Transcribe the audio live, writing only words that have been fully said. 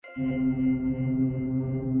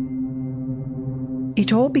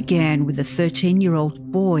It all began with a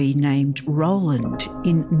 13-year-old boy named Roland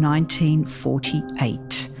in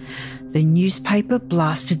 1948. The newspaper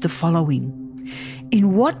blasted the following.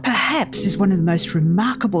 In what perhaps is one of the most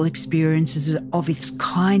remarkable experiences of its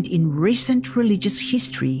kind in recent religious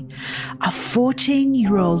history, a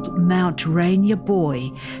 14-year-old Mount Rainier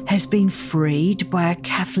boy has been freed by a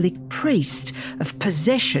Catholic priest of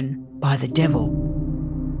possession by the devil.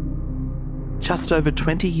 Just over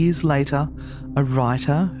 20 years later, a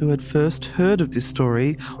writer who had first heard of this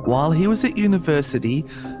story while he was at university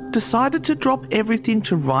decided to drop everything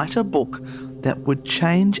to write a book that would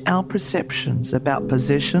change our perceptions about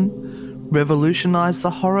possession, revolutionise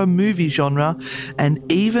the horror movie genre, and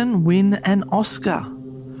even win an Oscar.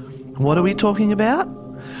 What are we talking about?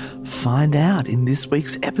 Find out in this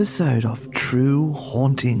week's episode of True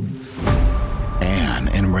Hauntings. Anne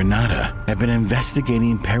and Renata have been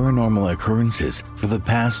investigating paranormal occurrences for the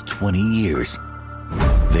past 20 years.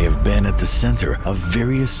 They have been at the center of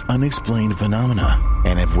various unexplained phenomena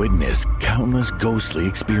and have witnessed countless ghostly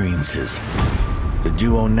experiences. The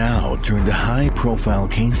duo now turn to high-profile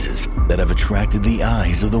cases that have attracted the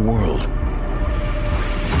eyes of the world.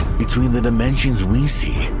 Between the dimensions we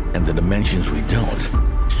see and the dimensions we don't,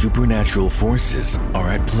 supernatural forces are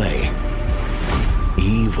at play.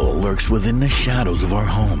 Evil lurks within the shadows of our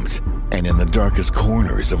homes and in the darkest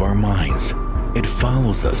corners of our minds. It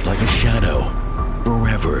follows us like a shadow,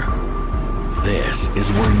 forever. This is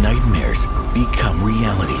where nightmares become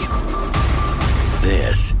reality.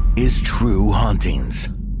 This is True Hauntings.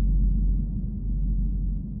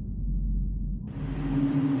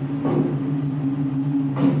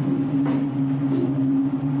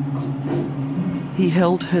 He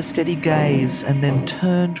held her steady gaze and then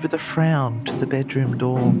turned with a frown to the bedroom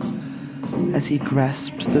door. As he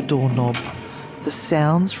grasped the doorknob, the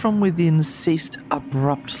sounds from within ceased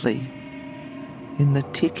abruptly. In the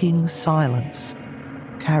ticking silence,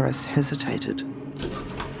 Karis hesitated,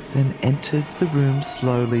 then entered the room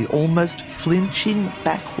slowly, almost flinching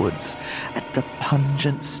backwards at the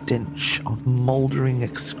pungent stench of mouldering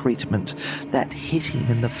excrement that hit him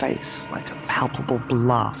in the face like a palpable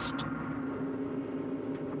blast.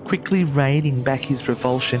 Quickly reining back his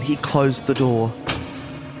revulsion, he closed the door.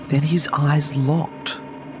 Then his eyes locked,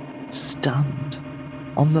 stunned,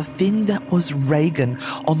 on the thing that was Reagan,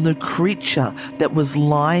 on the creature that was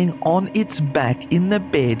lying on its back in the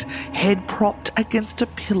bed, head propped against a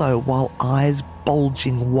pillow while eyes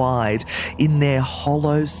bulging wide in their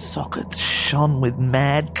hollow sockets shone with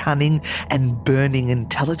mad cunning and burning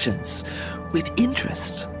intelligence, with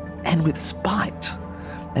interest and with spite,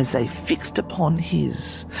 as they fixed upon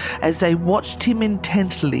his, as they watched him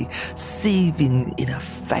intently, seething in a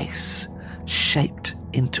face shaped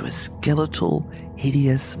into a skeletal,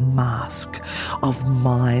 hideous mask of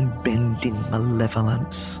mind-bending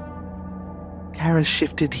malevolence. Karis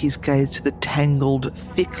shifted his gaze to the tangled,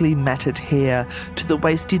 thickly matted hair, to the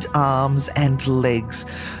wasted arms and legs,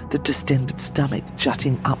 the distended stomach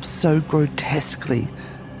jutting up so grotesquely,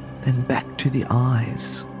 then back to the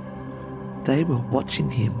eyes. They were watching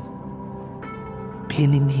him,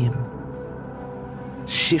 pinning him,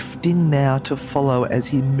 shifting now to follow as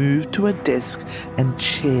he moved to a desk and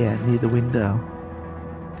chair near the window.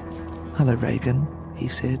 "Hello, Reagan," he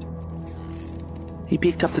said. He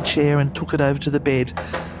picked up the chair and took it over to the bed.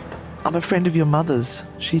 "I'm a friend of your mother's.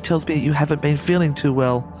 She tells me you haven't been feeling too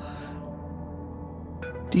well.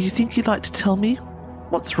 Do you think you'd like to tell me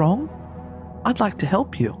what's wrong? I'd like to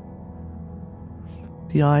help you."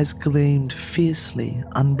 The eyes gleamed fiercely,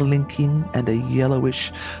 unblinking, and a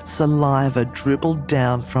yellowish saliva dribbled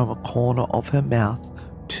down from a corner of her mouth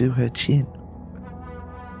to her chin.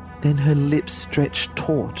 Then her lips stretched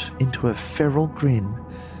taut into a feral grin,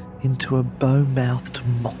 into a bow-mouthed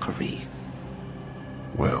mockery.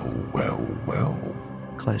 Well,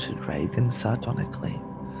 gloated Reagan sardonically,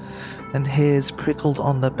 and hairs prickled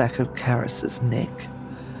on the back of Karis's neck,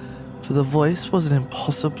 for the voice was an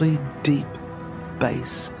impossibly deep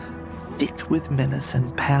bass, thick with menace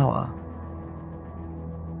and power.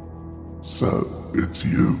 "So it's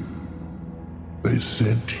you. They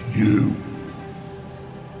sent you.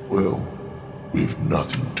 Well, we've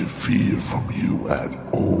nothing to fear from you at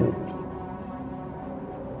all."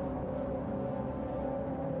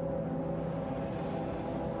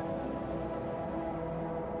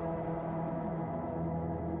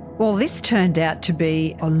 Well, this turned out to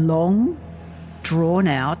be a long,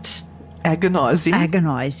 drawn-out,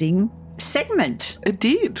 Agonising segment. It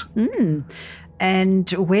did. And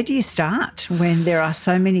where do you start when there are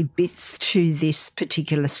so many bits to this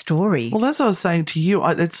particular story? Well, as I was saying to you,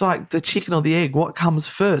 it's like the chicken or the egg. What comes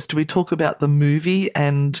first? Do we talk about the movie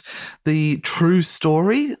and the true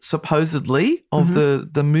story, supposedly, of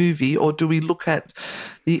the movie, or do we look at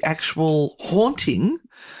the actual haunting?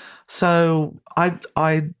 So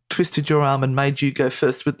I twisted your arm and made you go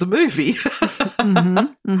first with the movie.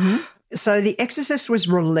 So The Exorcist was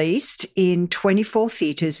released in 24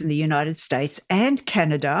 theatres in the United States and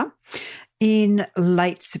Canada in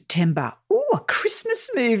late September. Oh, a Christmas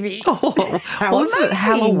movie. Wasn't it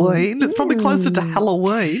Halloween? It's probably closer to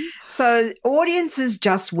Halloween. So audiences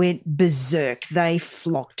just went berserk. They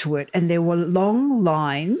flocked to it, and there were long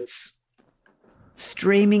lines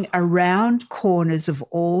streaming around corners of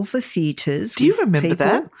all the theatres. Do you remember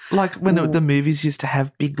that? Like when the movies used to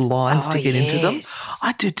have big lines to get into them?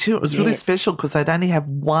 I do too. It was really special because they'd only have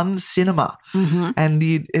one cinema and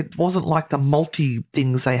it wasn't like the multi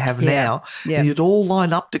things they have now. Yeah. You'd all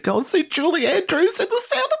line up to go and see Julie Andrews and The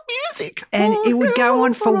Sound of Music. And it would go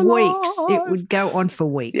on for weeks. It would go on for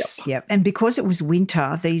weeks, yep. And because it was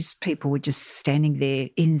winter, these people were just standing there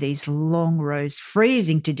in these long rows,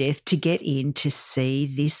 freezing to death to get in to see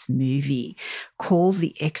this movie called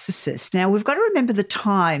The Exorcist. Now, we've got to remember the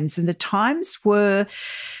times, and the times were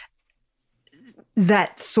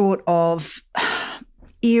that sort of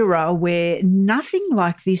era where nothing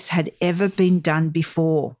like this had ever been done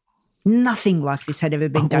before. Nothing like this had ever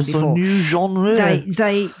been done before. It was a new genre.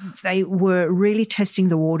 They were really testing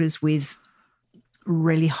the waters with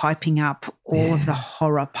really hyping up all of the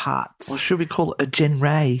horror parts. Or should we call it a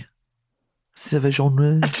genre instead of a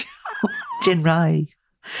genre? Genre.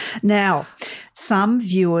 Now, some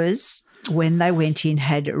viewers, when they went in,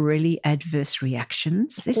 had really adverse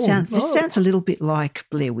reactions. This sounds a little bit like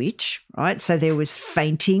Blair Witch, right? So there was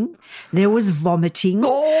fainting, there was vomiting.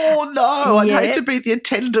 Oh no! I'd hate to be the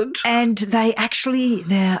attendant. And they actually,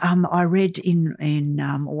 I read in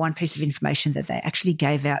one piece of information that they actually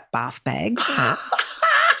gave out bath bags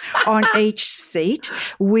on each seat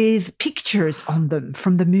with pictures on them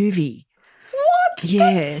from the movie.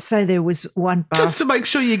 Yeah, so there was one bath. Just to make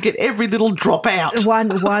sure you get every little drop out.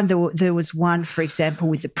 There was one, for example,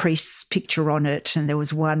 with the priest's picture on it, and there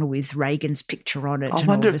was one with Reagan's picture on it. I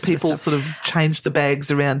wonder if people sort of changed the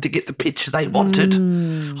bags around to get the picture they wanted.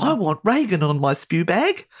 I want Reagan on my spew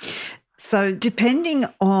bag. So depending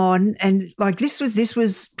on, and like this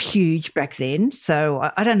was huge back then, so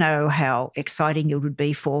I don't know how exciting it would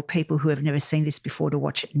be for people who have never seen this before to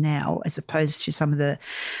watch it now as opposed to some of the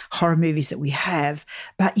horror movies that we have.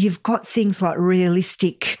 But you've got things like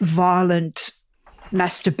realistic, violent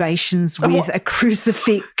masturbations with a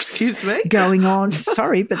crucifix going on.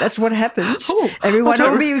 Sorry, but that's what happened. Everyone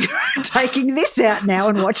will be taking this out now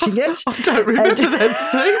and watching it. I don't remember that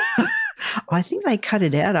scene. I think they cut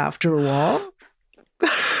it out after a while.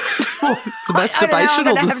 The masturbation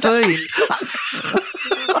or the scene?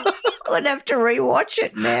 I'd have to rewatch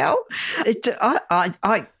it now.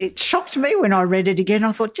 It shocked me when I read it again.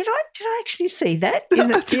 I thought, did I actually see that?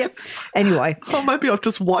 Anyway. Oh, maybe I've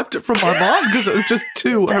just wiped it from my mind because it was just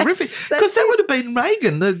too horrific. Because that would have been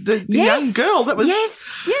Reagan, the young girl. That was. Yes.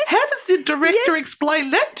 How does the director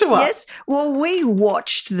explain that to us? Yes. Well, we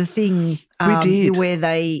watched the thing. We did. Where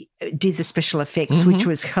they did the special effects, which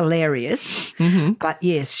was hilarious. But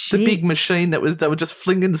yes, the big machine they were just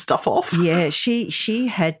flinging stuff off. Yeah, she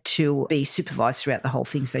had to be supervised throughout the whole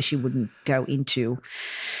thing so she wouldn't go into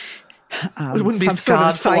wouldn't be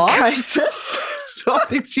scarred for life. I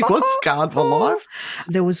think she was scarred for life.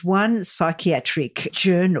 There was one psychiatric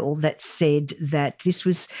journal that said that this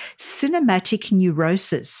was cinematic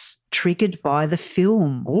neurosis triggered by the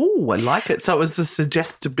film. Oh, I like it. So it was the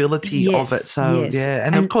suggestibility of it. So,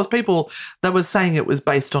 And of course, they were saying it was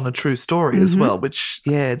based on a true story as well, which,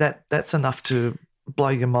 that's enough to blow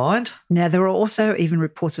your mind. Now, there are also even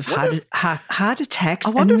reports of heart attacks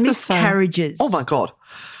and miscarriages. Oh, my God.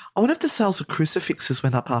 I wonder if the sales of crucifixes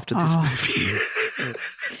went up after this movie.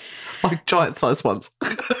 Like giant-sized ones.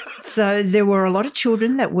 So there were a lot of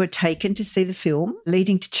children that were taken to see the film,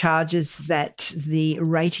 leading to charges that the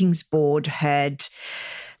ratings board had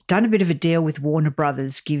done a bit of a deal with Warner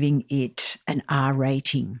Brothers, giving it an R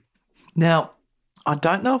rating. Now, I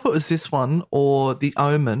don't know if it was this one or The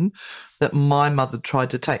Omen that my mother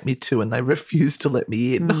tried to take me to and they refused to let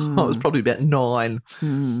me in. I was probably about 9.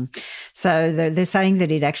 So they're saying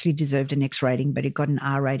that it actually deserved an X rating, but it got an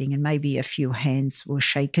R rating, and maybe a few hands were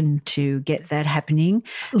shaken to get that happening.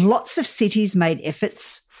 Lots of cities made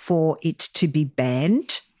efforts for it to be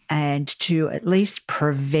banned and to at least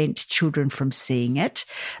prevent children from seeing it.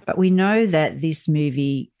 But we know that this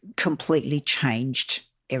movie completely changed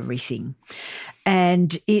everything.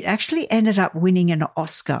 And it actually ended up winning an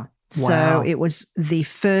Oscar. Wow. So it was the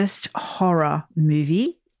first horror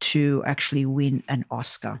movie to actually win an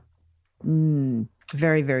Oscar.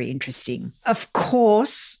 Very, very interesting. Of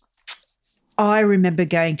course, I remember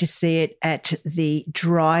going to see it at the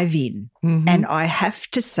drive-in, and I have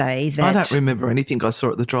to say that I don't remember anything I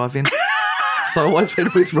saw at the drive-in. So I always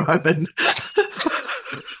went with Roman.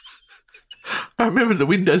 I remember the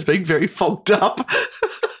windows being very fogged up.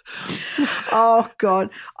 Oh, God.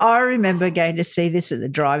 I remember going to see this at the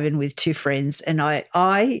drive-in with two friends, and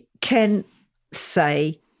I can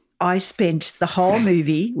say I spent the whole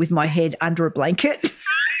movie with my head under a blanket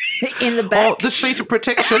in the back. Oh, the sheet of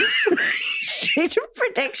protection. Sheet of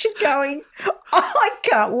protection going, I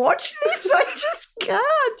can't watch this. I just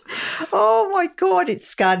can't. Oh, my God. It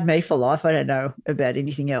scarred me for life. I don't know about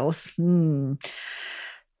anything else.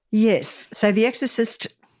 Yes. So The Exorcist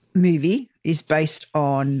movie is based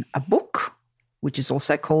on a book, which is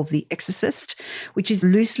also called The Exorcist, which is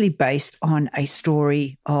loosely based on a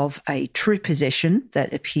story of a true possession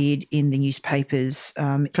that appeared in the newspapers.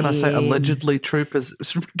 Can I say allegedly true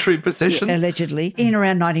possession? Yeah, allegedly, in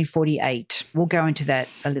around 1948. We'll go into that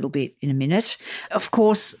a little bit in a minute. Of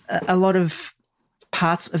course, a lot of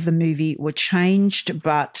parts of the movie were changed,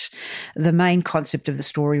 but the main concept of the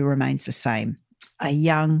story remains the same. A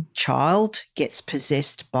young child gets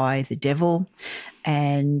possessed by the devil,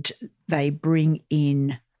 and they bring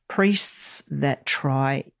in priests that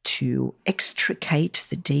try to extricate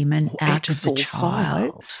the demon out of the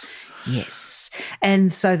child. Yes.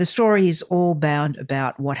 And so the story is all bound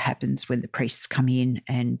about what happens when the priests come in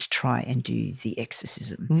and try and do the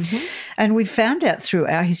exorcism. And we've found out through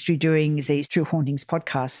our history doing these True Hauntings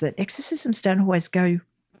podcasts that exorcisms don't always go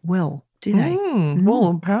well, do they? Well,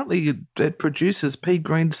 apparently it produces pea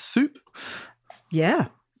green soup. Yeah.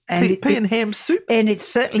 Pea and ham soup. And it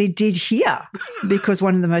certainly did here, because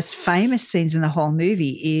one of the most famous scenes in the whole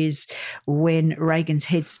movie is when Reagan's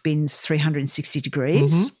head spins 360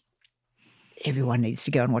 degrees. Everyone needs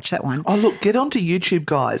to go and watch that one. Oh, look, get onto YouTube,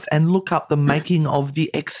 guys, and look up the making of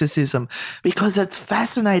The Exorcism, because it's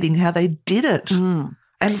fascinating how they did it.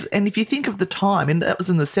 And if you think of the time, and that was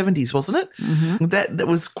in the 70s, wasn't it? That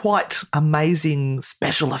was quite amazing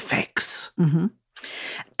special effects.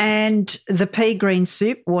 And the pea green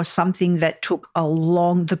soup was something that took a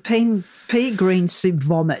long, the pea green soup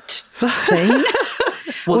vomit scene.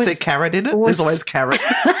 was there carrot in it? There's always carrot.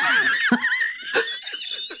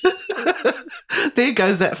 There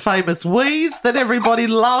goes that famous wheeze that everybody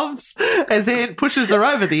loves as Anne pushes her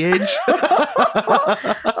over the edge.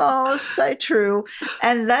 Oh, so true.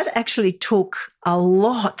 And that actually took a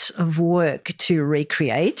lot of work to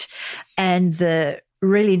recreate. And the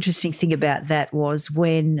really interesting thing about that was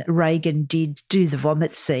when Reagan did do the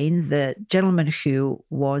vomit scene, the gentleman who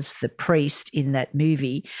was the priest in that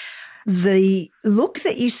movie, the look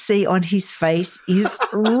that you see on his face is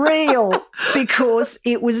real, because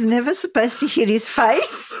it was never supposed to hit his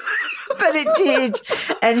face, but it did.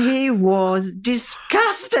 And he was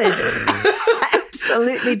disgusted,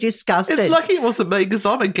 absolutely disgusted. It's lucky it wasn't me, because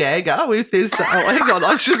I'm a gagger with this. Oh, hang on,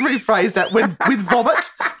 I should rephrase that with vomit.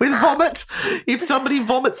 With vomit. If somebody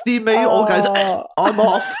vomits near me or goes, I'm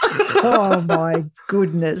off. Oh, my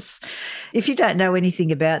goodness. If you don't know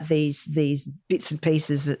anything about these bits and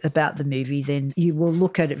pieces about the movie, then you will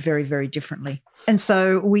look at it very, very differently. And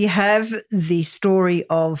so we have the story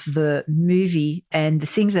of the movie and the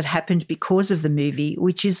things that happened because of the movie,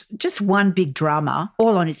 which is just one big drama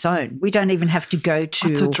all on its own. We don't even have to go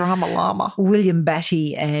to It's a drama llama. William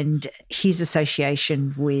Batty and his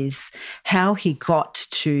association with how he got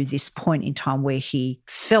to this point in time where he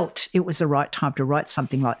felt it was the right time to write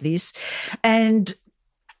something like this. And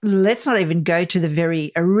let's not even go to the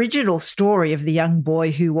very original story of the young boy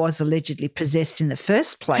who was allegedly possessed in the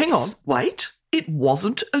first place. Hang on, wait. It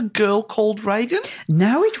wasn't a girl called Reagan?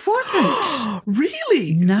 No, it wasn't.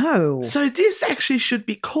 Really? No. So this actually should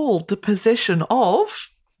be called The Possession of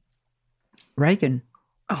Reagan.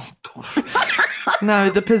 Oh, God. No,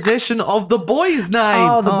 The Possession of the boy's name.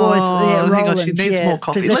 Oh, the boy's, yeah, Roland. Hang on, she needs more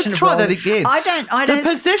coffee. Possession Let's try that Roland. again. I don't. The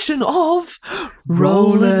Possession of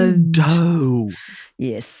Roland.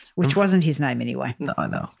 Yes, which wasn't his name anyway. No, I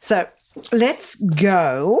know. So let's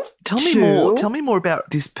go. Tell me more about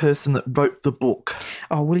this person that wrote the book.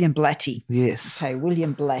 Oh, William Blatty. Yes. Okay,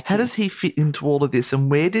 William Blatty. How does he fit into all of this, and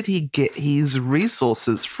where did he get his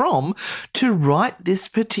resources from to write this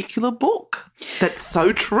particular book? That's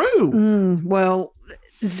so true. Well,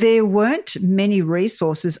 There weren't many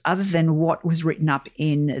resources other than what was written up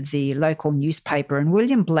in the local newspaper. And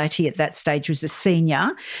William Blatty at that stage was a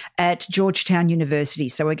senior at Georgetown University.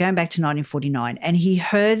 So we're going back to 1949. And he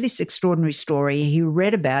heard this extraordinary story. He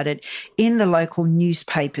read about it in the local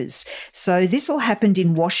newspapers. So this all happened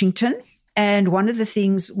in Washington. And one of the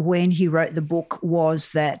things when he wrote the book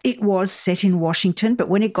was that it was set in Washington, but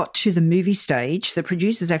when it got to the movie stage, the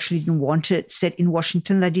producers actually didn't want it set in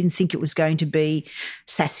Washington. They didn't think it was going to be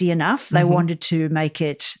sassy enough. They wanted to make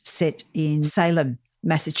it set in Salem,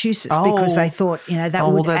 Massachusetts, because they thought, that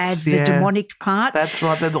would add the demonic part. That's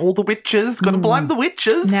right. Then all the witches, got to blame the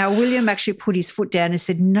witches. Now, William actually put his foot down and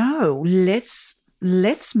said, no,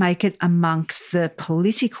 let's make it amongst the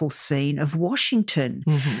political scene of Washington,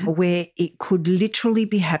 where it could literally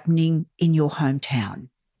be happening in your hometown,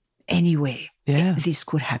 anywhere. Yeah. This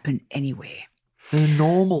could happen anywhere. The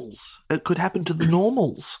normals. It could happen to the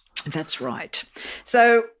normals. That's right.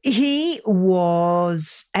 So he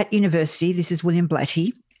was at university. This is William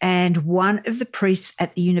Blatty. And one of the priests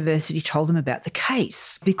at the university told him about the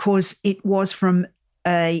case because it was from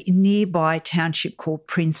a nearby township called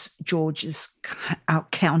Prince George's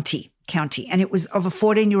County. And it was of a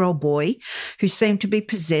 14-year-old boy who seemed to be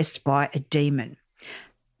possessed by a demon.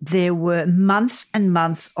 There were months and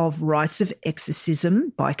months of rites of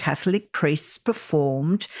exorcism by Catholic priests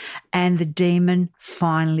performed, and the demon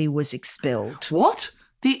finally was expelled. What?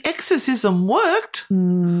 The exorcism worked?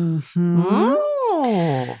 Oh.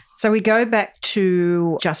 So we go back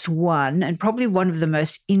to just one, and probably one of the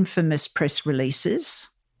most infamous press releases,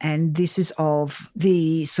 and this is of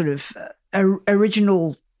the sort of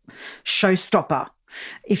original showstopper,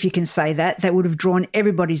 if you can say that would have drawn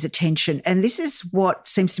everybody's attention. And this is what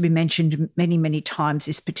seems to be mentioned many, many times,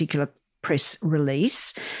 this particular press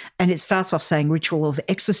release. And it starts off saying, ritual of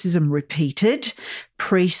exorcism repeated.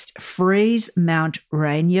 Priest frees Mount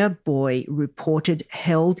Rainier boy reported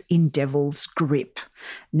held in devil's grip.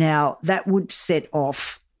 Now, that would set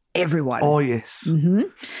off everyone. Oh, yes.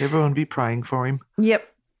 Everyone be praying for him. Yep.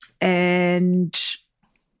 And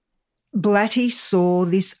Blatty saw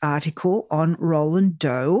this article on Roland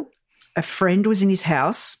Doe. A friend was in his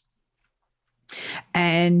house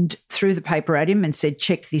and threw the paper at him and said,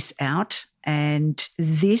 check this out. And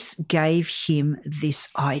this gave him this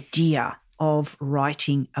idea of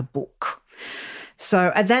writing a book.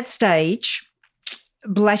 So at that stage,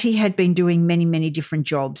 Blatty had been doing many, many different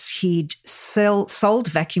jobs. He'd sold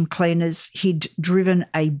vacuum cleaners, he'd driven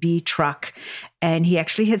a beer truck, and he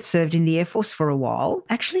actually had served in the Air Force for a while,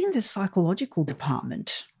 actually in the psychological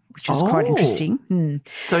department, which was quite interesting.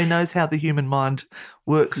 So he knows how the human mind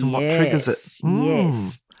works and what triggers it.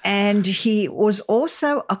 Yes. And he was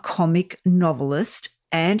also a comic novelist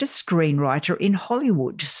and a screenwriter in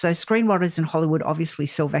Hollywood. So screenwriters in Hollywood obviously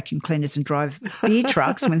sell vacuum cleaners and drive beer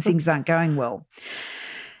trucks when things aren't going well.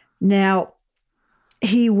 Now,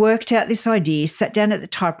 he worked out this idea, sat down at the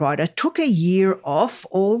typewriter, took a year off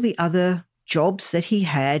all the other jobs that he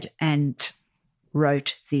had and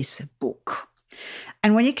wrote this book.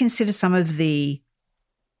 And when you consider some of the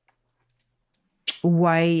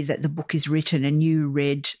way that the book is written, and you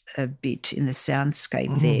read a bit in the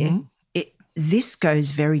soundscape there, this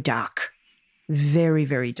goes very dark, very,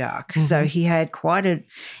 very dark. So he had quite an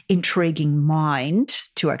intriguing mind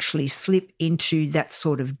to actually slip into that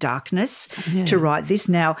sort of darkness to write this.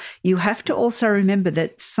 Now, you have to also remember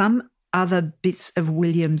that some other bits of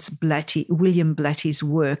William Blatty's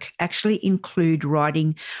work actually include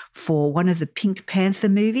writing for one of the Pink Panther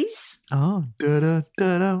movies. Oh,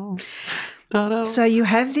 da-da-da-da. So you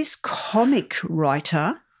have this comic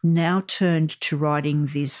writer now turned to writing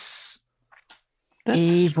this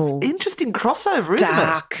evil, interesting crossover, isn't it?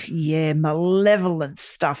 dark, malevolent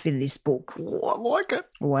stuff in this book. Oh, I like it.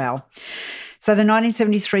 Wow. So the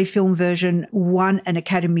 1973 film version won an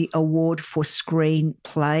Academy Award for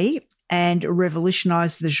screenplay and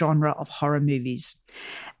revolutionised the genre of horror movies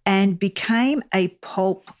and became a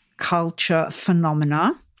pulp culture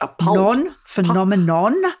phenomenon. A pulp?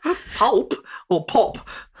 Non-phenomenon. Pulp or pop?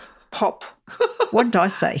 Pop. What did I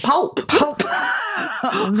say? Pulp. Pulp.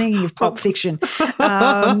 I'm thinking of Pulp Fiction.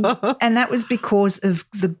 And that was because of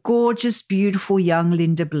the gorgeous, beautiful young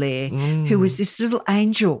Linda Blair, who was this little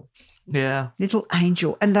angel. Yeah. Little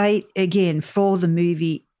angel. And they, again, for the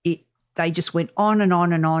movie, they just went on and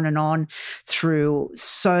on and on and on through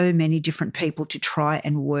so many different people to try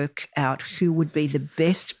and work out who would be the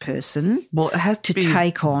best person it has to be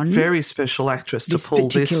take on a very special actress to pull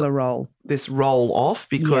this role off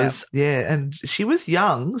because, and she was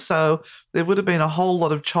young, so there would have been a whole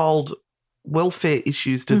lot of child welfare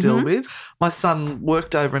issues to deal with. My son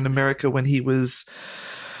worked over in America when he was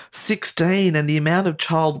 16, and the amount of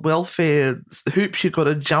child welfare hoops you've got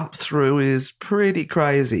to jump through is pretty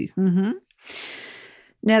crazy. Mm-hmm.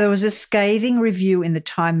 Now, there was a scathing review in the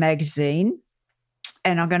Time magazine,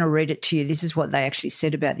 and I'm going to read it to you. This is what they actually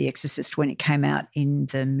said about The Exorcist when it came out in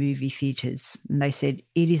the movie theatres. And they said,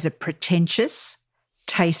 it is a pretentious,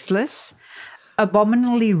 tasteless,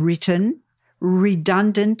 abominably written,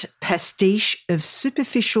 redundant pastiche of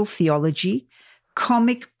superficial theology,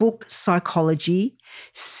 comic book psychology,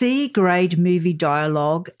 C-grade movie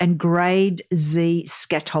dialogue, and grade Z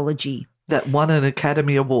scatology. That won an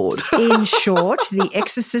Academy Award. In short, The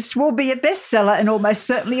Exorcist will be a bestseller and almost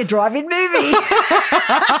certainly a drive-in movie.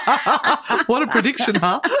 What a prediction,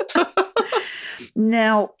 huh?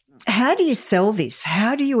 Now, how do you sell this?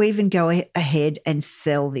 How do you even go ahead and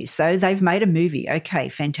sell this? So they've made a movie. Okay,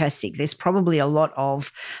 fantastic. There's probably a lot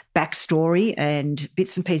of backstory and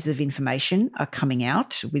bits and pieces of information are coming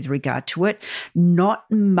out with regard to it. Not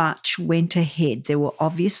much went ahead. There was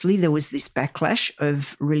this backlash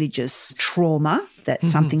of religious trauma that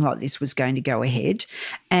something like this was going to go ahead.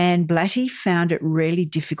 And Blatty found it really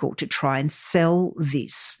difficult to try and sell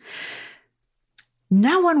this.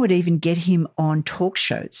 No one would even get him on talk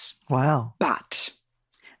shows. Wow. But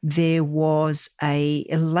there was a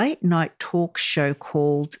late night talk show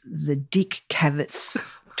called the Dick Cavett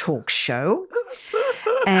Talk Show.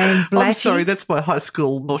 And Blatty, I'm sorry, that's my high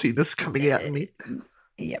school naughtiness coming out in me.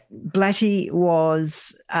 Yep. Blatty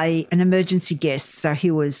was an emergency guest, so he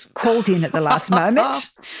was called in at the last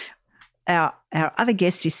moment. Our other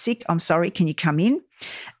guest is sick. I'm sorry, can you come in?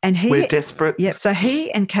 And we're desperate. Yep. So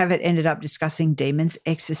he and Cavett ended up discussing demons,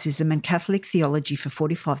 exorcism, and Catholic theology for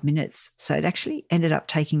 45 minutes. So it actually ended up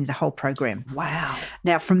taking the whole program. Wow.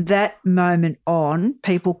 Now, from that moment on,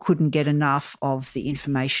 people couldn't get enough of the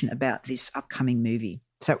information about this upcoming movie.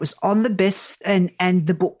 So it was on the best and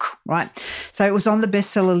the book, right? So it was on the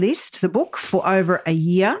bestseller list, the book, for over a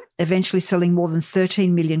year, eventually selling more than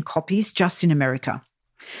 13 million copies just in America.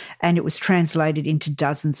 And it was translated into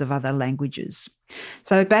dozens of other languages.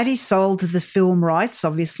 So Batty sold the film rights,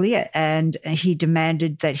 obviously, and he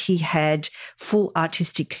demanded that he had full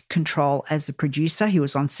artistic control as the producer. He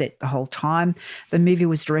was on set the whole time. The movie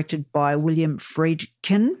was directed by William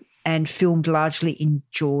Friedkin and filmed largely in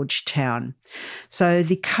Georgetown. So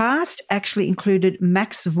the cast actually included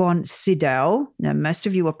Max von Sydow. Now, most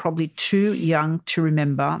of you are probably too young to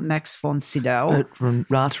remember Max von Sydow. But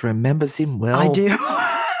Rata remembers him well. I do.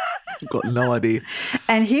 I've got no idea.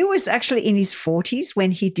 And he was actually in his 40s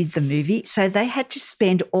when he did the movie, so they had to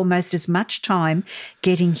spend almost as much time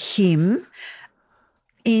getting him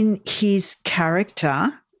in his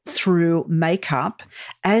character through makeup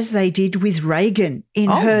as they did with Reagan in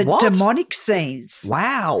her demonic scenes.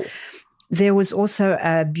 Wow. There was also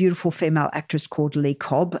a beautiful female actress called Lee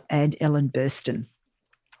Cobb and Ellen Burstyn.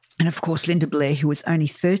 And, of course, Linda Blair, who was only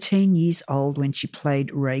 13 years old when she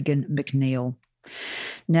played Reagan McNeil.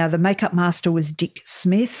 Now, the makeup master was Dick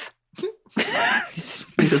Smith. He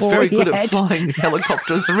was very good at flying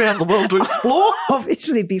helicopters around the world to explore.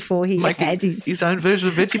 Obviously, before he had his own version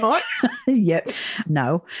of Vegemite. Yep.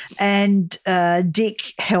 No. And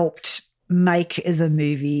Dick helped make the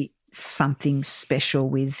movie something special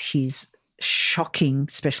with his shocking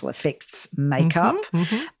special effects makeup,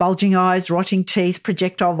 bulging eyes, rotting teeth,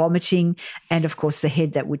 projectile vomiting, and, of course, the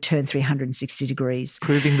head that would turn 360 degrees.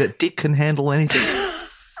 Proving that Dick can handle anything.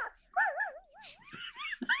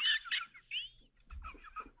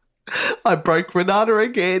 I broke Renata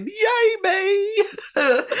again. Yay me!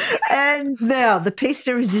 And now the piece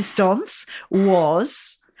de resistance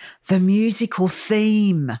was the musical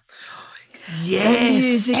theme.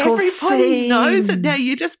 Yes, everybody knows it now.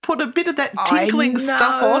 You just put a bit of that tinkling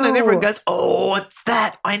stuff on and everyone goes, oh, it's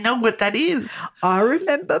that. I know what that is. I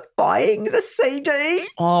remember buying the CD.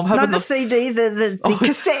 Oh, I'm having the CD, the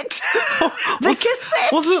cassette. The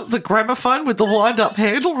cassette. Wasn't it the gramophone with the wind-up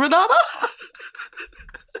handle, Renata?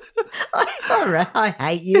 All right, I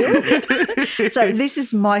hate you. So this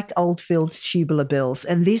is Mike Oldfield's Tubular Bells,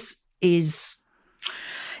 and this is...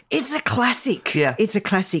 It's a classic. Yeah. It's a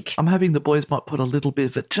classic. I'm hoping the boys might put a little bit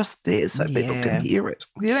of it just there so people can hear it.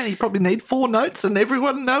 You probably need 4 notes and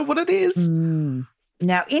everyone know what it is.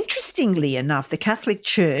 Now, interestingly enough, the Catholic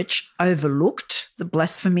Church overlooked the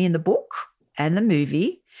blasphemy in the book and the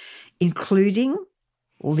movie, including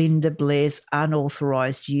Linda Blair's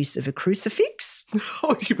unauthorised use of a crucifix.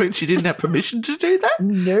 Oh, you mean she didn't have permission to do that?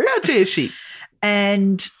 No. How dare she?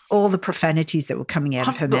 And all the profanities that were coming out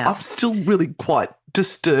of her mouth. I'm still really quite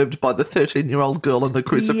disturbed by the 13-year-old girl and the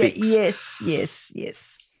crucifix.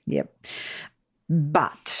 Yes. Yep.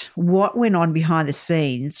 But what went on behind the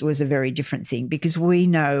scenes was a very different thing, because we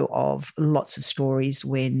know of lots of stories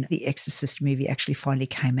when the Exorcist movie actually finally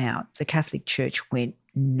came out. The Catholic Church went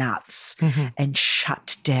nuts and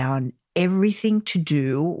shut down everything to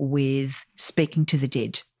do with speaking to the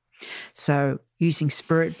dead. So using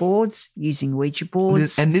spirit boards, using Ouija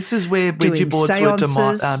boards. And this is where Ouija boards were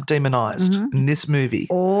demonized in this movie.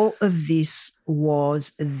 All of this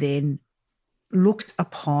was then looked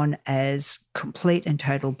upon as complete and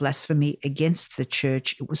total blasphemy against the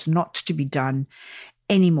church. It was not to be done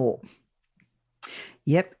anymore.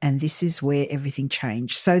 Yep, and this is where everything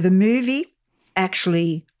changed. So the movie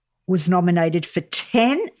actually was nominated for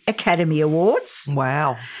 10 Academy Awards.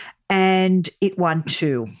 Wow. And it won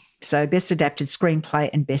 2. So Best Adapted Screenplay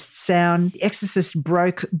and Best Sound. The Exorcist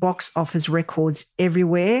broke box office records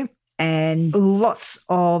everywhere, and lots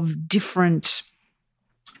of different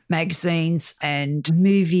magazines and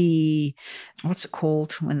movie, what's it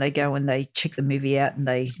called when they go and they check the movie out and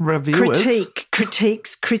they reviewers,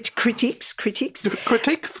 critics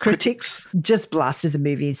just blasted the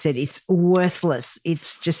movie and said it's worthless,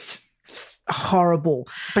 it's just horrible.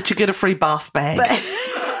 But you get a free bath bag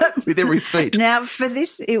with every seat. Now, for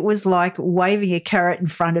this, it was like waving a carrot in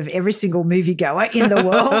front of every single moviegoer in the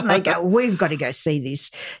world. And they go, we've got to go see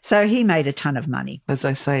this. So he made a ton of money. As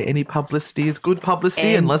they say, any publicity is good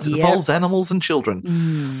publicity unless it involves animals and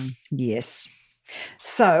children. Yes.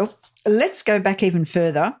 So let's go back even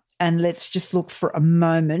further and let's just look for a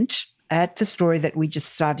moment at the story that we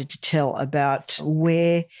just started to tell about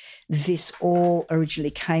where this all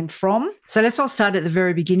originally came from. So let's all start at the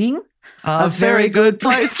very beginning. A very good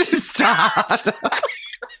place to start.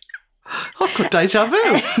 I've got deja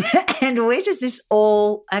vu. And where does this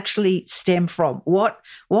all actually stem from? What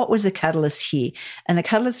was the catalyst here? And the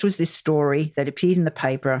catalyst was this story that appeared in the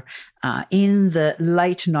paper in the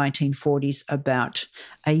late 1940s about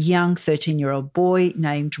a young 13-year-old boy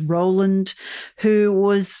named Roland, who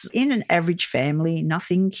was in an average family,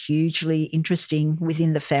 nothing hugely interesting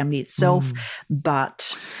within the family itself,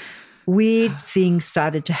 but weird things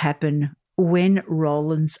started to happen when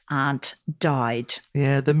Roland's aunt died.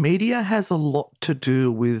 Yeah, the media has a lot to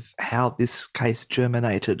do with how this case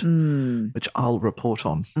germinated, which I'll report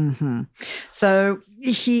on. So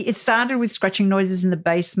it started with scratching noises in the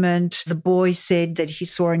basement. The boy said that he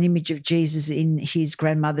saw an image of Jesus in his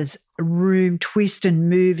grandmother's room twist and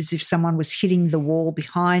move as if someone was hitting the wall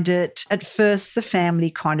behind it. At first, the family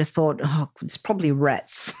kind of thought, oh, it's probably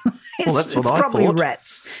rats. Well, that's what I thought. It's probably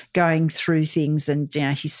rats going through things and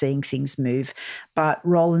he's seeing things move. But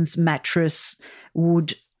Roland's mattress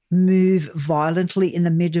would move violently in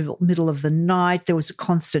the middle of the night. There was a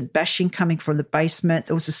constant bashing coming from the basement.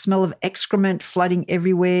 There was a smell of excrement flooding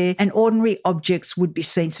everywhere, and ordinary objects would be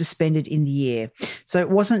seen suspended in the air. So it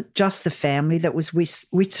wasn't just the family that was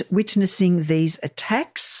witnessing these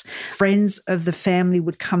attacks. Friends of the family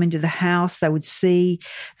would come into the house. They would see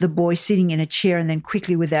the boy sitting in a chair, and then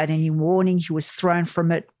quickly, without any warning, he was thrown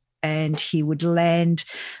from it and he would land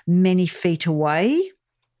many feet away.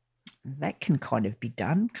 That can kind of be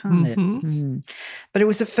done, can't it? But it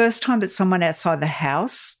was the first time that someone outside the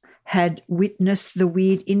house had witnessed the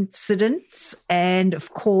weird incidents, and,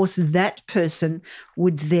 of course, that person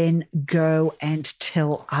would then go and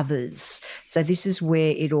tell others. So this is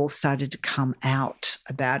where it all started to come out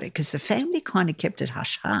about it, because the family kind of kept it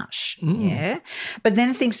hush-hush, yeah? But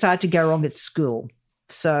then things started to go wrong at school.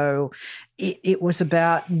 So it was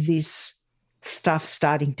about this stuff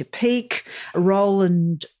starting to peak.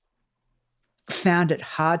 Roland found it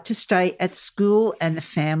hard to stay at school, and the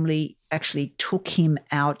family actually took him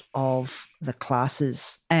out of the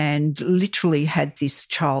classes and literally had this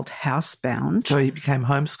child housebound. So he became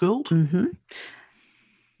homeschooled?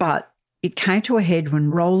 But it came to a head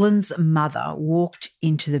when Roland's mother walked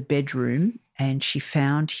into the bedroom and she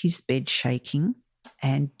found his bed shaking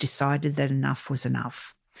and decided that enough was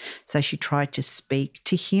enough. So she tried to speak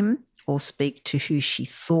to him or speak to who she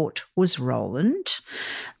thought was Roland,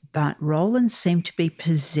 but Roland seemed to be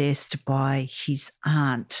possessed by his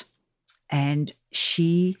aunt, and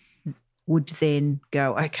she would then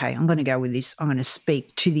go, okay, I'm going to go with this. I'm going to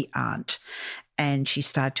speak to the aunt. And she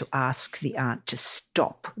started to ask the aunt to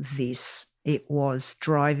stop this. It was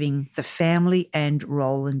driving the family and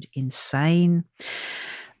Roland insane.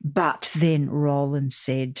 But then Roland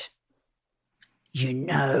said, "You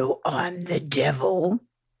know I'm the devil."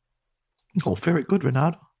 Oh, very good,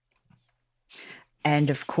 Renard. And,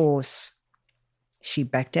 of course, She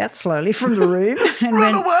backed out slowly from the room and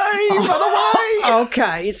Run went, away! Run away!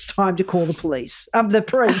 Okay, it's time to call the police. The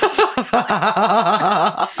priest.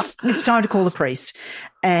 It's time to call the priest.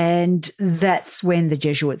 And that's when the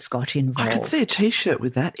Jesuits got involved. I could see a T-shirt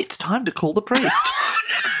with that. It's time to call the priest.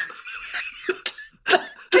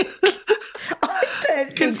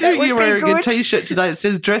 Considering you're wearing a T-shirt today that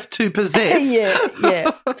says "Dress to Possess."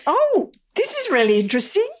 Yeah. Oh, this is really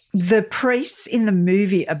interesting. The priests in the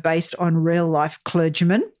movie are based on real-life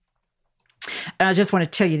clergymen. And I just want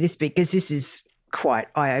to tell you this because this is quite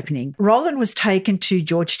eye-opening. Roland was taken to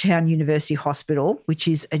Georgetown University Hospital, which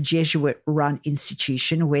is a Jesuit-run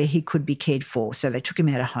institution where he could be cared for. So they took him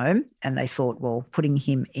out of home and they thought, well, putting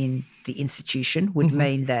him in the institution would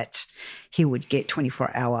mean that he would get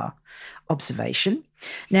 24-hour observation.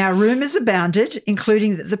 Now, rumours abounded,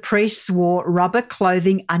 including that the priests wore rubber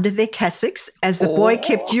clothing under their cassocks as the boy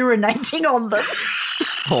kept urinating on them.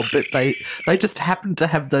 Oh, but they just happened to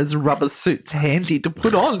have those rubber suits handy to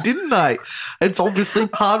put on, didn't they? It's obviously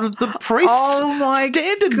part of the priest's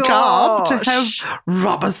standard garb to have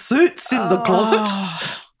rubber suits in the closet.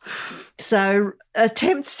 So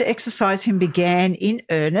attempts to exorcise him began in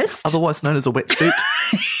earnest. Otherwise known as a wetsuit.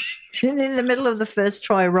 And in the middle of the first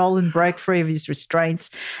try, Roland broke free of his restraints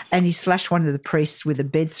and he slashed one of the priests with a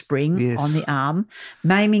bed spring on the arm,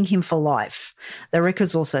 maiming him for life. The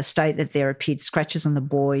records also state that there appeared scratches on the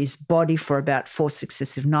boy's body for about 4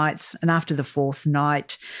 successive nights, and after the 4th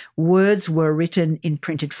night, words were written in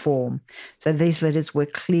printed form. So these letters were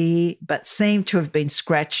clear but seemed to have been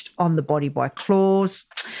scratched on the body by claws.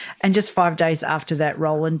 And just 5 days after that,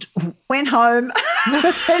 Roland went home.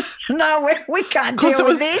 No, we can't deal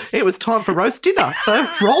with this. It was time for roast dinner, so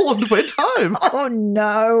Roland went home. Oh,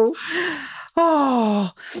 no.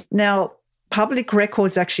 Oh, now, public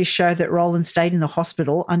records actually show that Roland stayed in the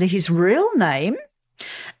hospital under his real name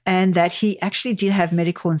and that he actually did have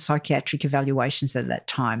medical and psychiatric evaluations at that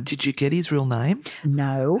time. Did you get his real name?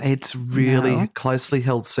 No. It's really closely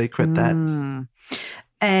held secret, that.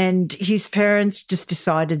 And his parents just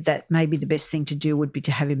decided that maybe the best thing to do would be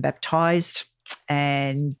to have him baptised.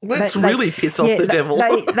 And let's really piss off the devil.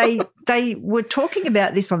 They were talking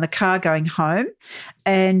about this on the car going home,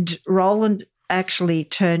 and Roland actually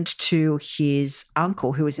turned to his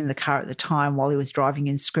uncle, who was in the car at the time while he was driving,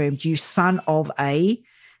 and screamed, "You son of a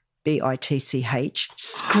bitch,"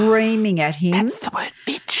 screaming at him. That's the word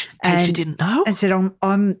bitch, in case you didn't know. And said,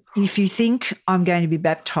 if you think I'm going to be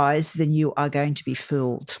baptised, then you are going to be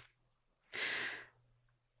fooled.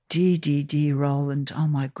 Dear Roland. Oh,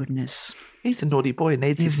 my goodness. He's a naughty boy. He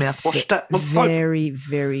needs his mouth washed up with soap. Very,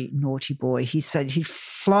 very naughty boy. He said he'd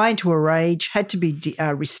fly into a rage, had to be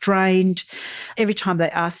restrained. Every time they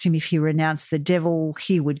asked him if he renounced the devil,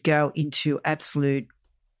 he would go into absolute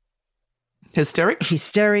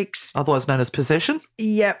hysterics. Otherwise known as possession.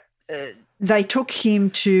 Yep. They took him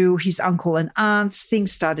to his uncle and aunts.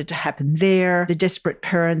 Things started to happen there. The desperate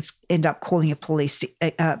parents end up calling a priest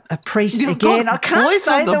again. I can't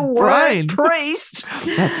say the word priest.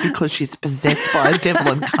 That's because she's possessed by a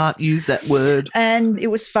devil and can't use that word. And it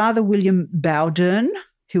was Father William Bowden,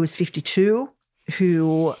 who was 52,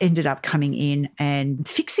 who ended up coming in and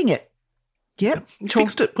fixing it. Yep.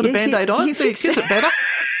 Fixed it. Put a Band-Aid on it. Fix it better.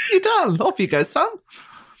 You're done. Off you go, son.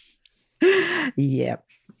 Yep.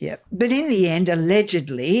 Yeah. But in the end,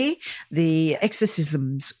 allegedly, the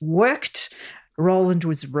exorcisms worked. Roland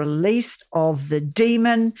was released of the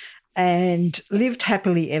demon and lived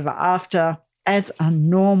happily ever after as a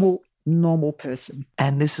normal person.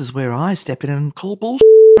 And this is where I step in and call bullshit.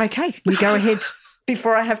 Okay, you go ahead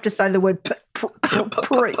before I have to say the word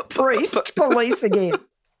police again.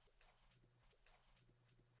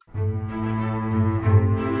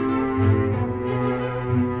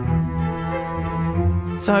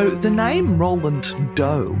 So the name Roland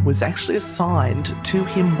Doe was actually assigned to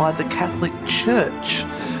him by the Catholic Church.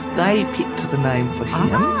 They picked the name for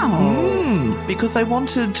him because they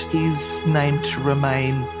wanted his name to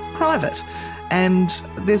remain private. And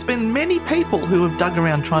there's been many people who have dug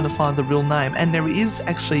around trying to find the real name, and there is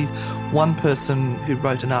actually one person who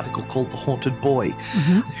wrote an article called The Haunted Boy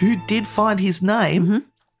who did find his name,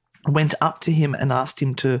 went up to him and asked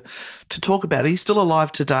him to talk about it. He's still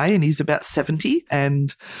alive today and he's about 70,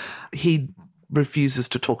 and he refuses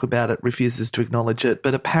to talk about it, refuses to acknowledge it.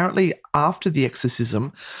 But apparently after the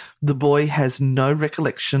exorcism, the boy has no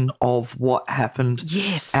recollection of what happened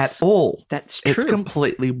at all. That's true. It's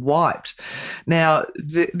completely wiped. Now,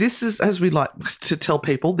 this is, as we like to tell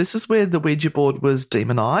people, this is where the Ouija board was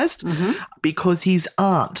demonized because his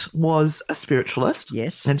aunt was a spiritualist.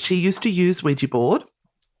 Yes. And she used to use Ouija board.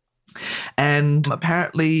 And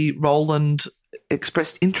apparently Roland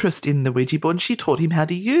expressed interest in the Ouija board and she taught him how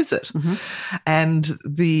to use it. And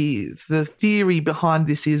the theory behind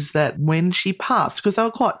this is that when she passed, because they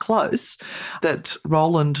were quite close, that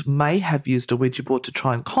Roland may have used a Ouija board to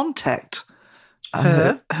try and contact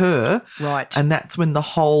her. Right. And that's when the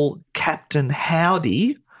whole Captain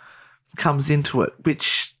Howdy comes into it,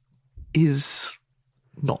 which is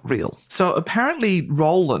not real. So apparently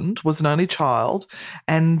Roland was an only child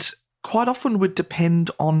and quite often would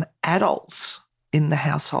depend on adults in the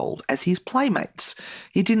household as his playmates.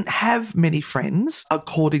 He didn't have many friends,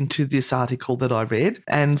 according to this article that I read,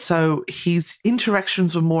 and so his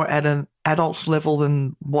interactions were more at an adult level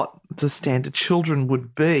than what the standard children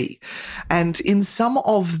would be. And in some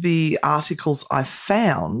of the articles I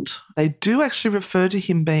found, they do actually refer to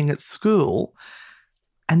him being at school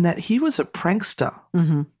and that he was a prankster.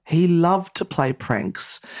 He loved to play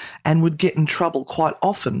pranks and would get in trouble quite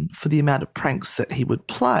often for the amount of pranks that he would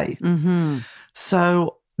play.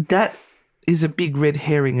 So that is a big red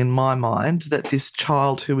herring in my mind, that this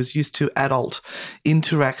child who was used to adult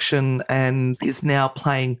interaction and is now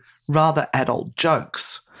playing rather adult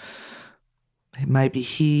jokes, maybe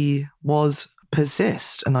he was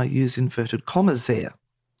possessed, and I use inverted commas there.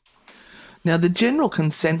 Now, the general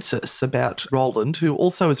consensus about Roland, who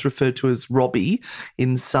also is referred to as Robbie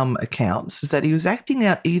in some accounts, is that he was acting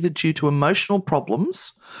out either due to emotional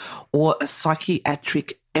problems or a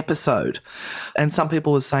psychiatric episode. And some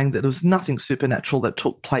people were saying that there was nothing supernatural that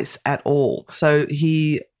took place at all. So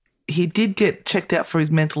he did get checked out for his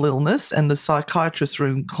mental illness, and the psychiatrists were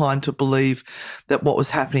inclined to believe that what was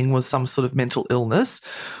happening was some sort of mental illness,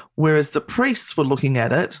 whereas the priests were looking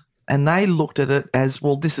at it and they looked at it as,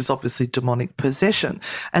 well, this is obviously demonic possession.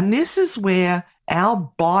 And this is where our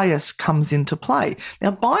bias comes into play.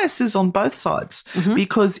 Now, bias is on both sides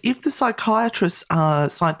because if the psychiatrists are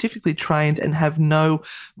scientifically trained and have no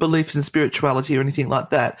belief in spirituality or anything like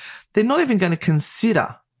that, they're not even going to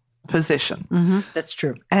consider possession. That's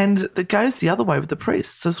true. And that goes the other way with the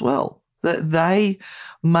priests as well, that they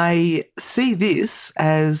may see this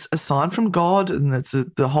as a sign from God and it's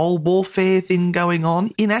the whole warfare thing going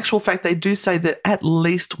on. In actual fact, they do say that at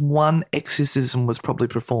least one exorcism was probably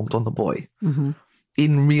performed on the boy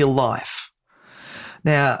in real life.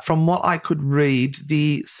 Now, from what I could read,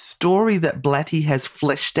 the story that Blatty has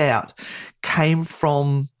fleshed out came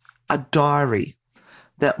from a diary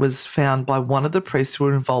that was found by one of the priests who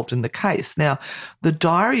were involved in the case. Now, the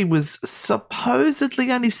diary was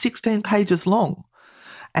supposedly only 16 pages long,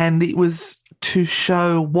 and it was to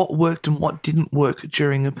show what worked and what didn't work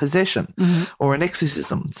during a possession or an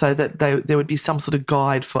exorcism, so that there would be some sort of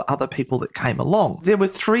guide for other people that came along. There were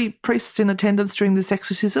 3 priests in attendance during this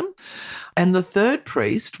exorcism, and the third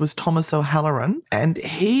priest was Thomas O'Halloran, and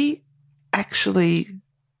he actually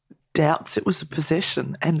doubts it was a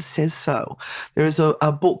possession and says so. There is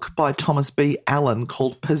a book by Thomas B. Allen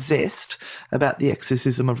called Possessed about the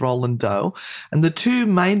exorcism of Roland Doe, and the 2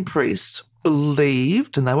 main priests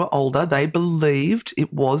believed, and they were older, they believed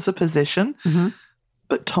it was a possession,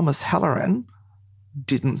 but Thomas Halloran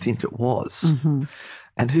didn't think it was.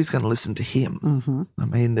 And who's going to listen to him? I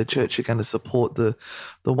mean, the church are going to support the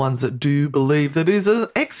ones that do believe that it is an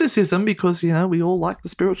exorcism because, you know, we all like the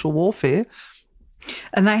spiritual warfare.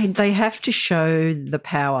 And they have to show the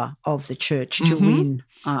power of the church to win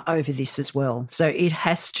over this as well. So it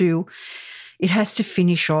has to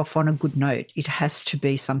finish off on a good note. It has to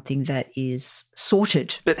be something that is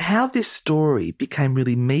sorted. But how this story became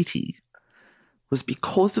really meaty was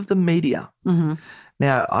because of the media.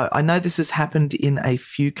 Now, I know this has happened in a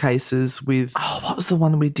few cases with, what was the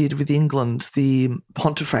one we did with England? The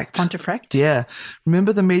Pontefract. Pontefract? Yeah.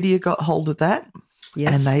 Remember the media got hold of that?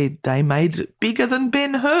 Yes. And they made it bigger than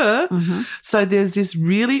Ben-Hur. So there's this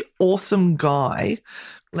really awesome guy.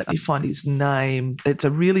 Let me find his name. It's a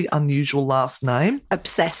really unusual last name.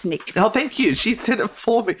 Obsessnik. Oh, thank you. She said it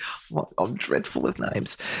for me. I'm dreadful with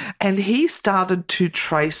names. And he started to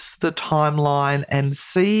trace the timeline and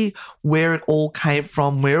see where it all came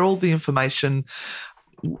from, where all the information,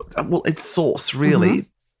 well, its source really.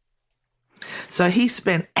 So he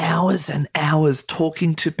spent hours and hours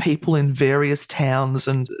talking to people in various towns.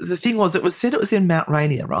 And the thing was, it was said it was in Mount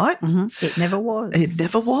Rainier, right? It never was. It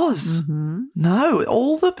never was. No,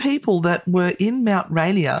 all the people that were in Mount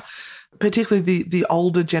Rainier, particularly the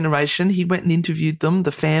older generation, he went and interviewed them,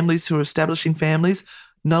 the families who were establishing families.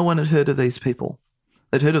 No one had heard of these people.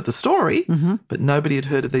 They'd heard of the story, but nobody had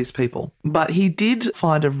heard of these people. But he did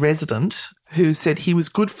find a resident who said he was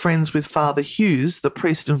good friends with Father Hughes, the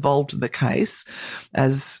priest involved in the case,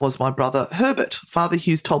 as was my brother Herbert. Father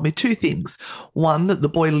Hughes told me two things. One, that the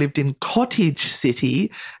boy lived in Cottage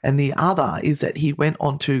City, and the other is that he went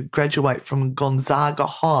on to graduate from Gonzaga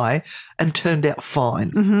High and turned out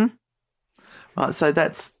fine. Mm-hmm. Right, so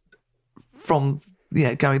that's from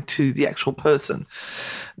going to the actual person.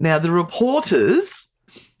 Now, the reporters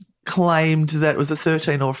claimed that it was a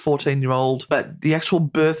 13 or 14-year-old, but the actual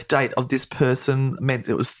birth date of this person meant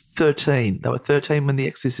it was 13. They were 13 when the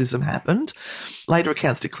exorcism happened. Later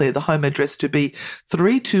accounts declared the home address to be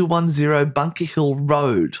 3210 Bunker Hill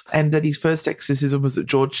Road, and that his first exorcism was at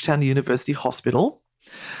Georgetown University Hospital.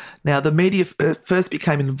 Now, the media first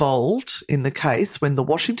became involved in the case when the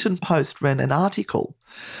Washington Post ran an article,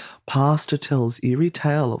 "Pastor Tells Eerie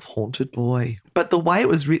Tale of Haunted Boy." But the way it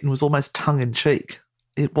was written was almost tongue-in-cheek.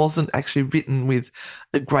 It wasn't actually written with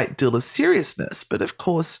a great deal of seriousness, but of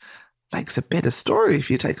course makes a better story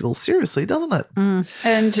if you take it all seriously, doesn't it?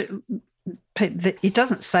 And it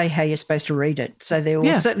doesn't say how you're supposed to read it. So there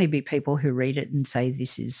will certainly be people who read it and say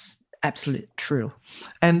this is absolute true.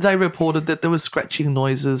 And they reported that there were scratching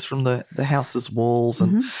noises from the house's walls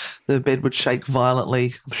and the bed would shake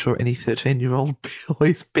violently. I'm sure any 13-year-old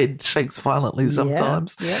boy's bed shakes violently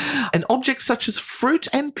sometimes. Yeah. And objects such as fruit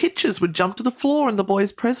and pitchers would jump to the floor in the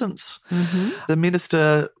boy's presence. The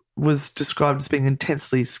minister was described as being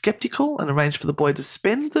intensely sceptical and arranged for the boy to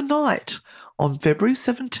spend the night on February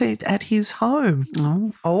 17th at his home.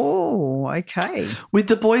 Oh, okay. With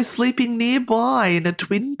the boy sleeping nearby in a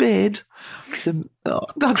twin bed. I'm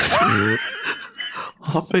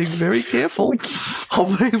being very careful.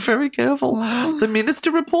 The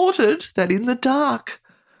minister reported that in the dark,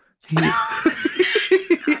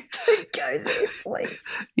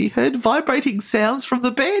 he heard vibrating sounds from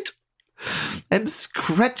the bed and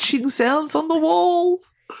scratching sounds on the wall.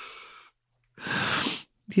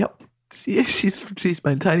 Yep. Yes, she's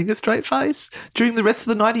maintaining a straight face. During the rest of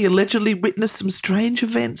the night, he allegedly witnessed some strange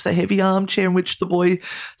events. A heavy armchair in which the boy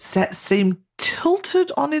sat seemed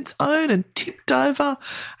tilted on its own and tipped over,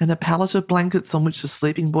 and a pallet of blankets on which the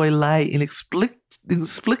sleeping boy lay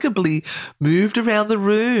inexplicably moved around the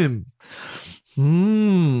room.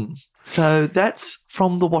 So that's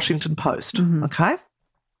from the Washington Post, okay?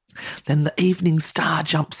 Then the Evening Star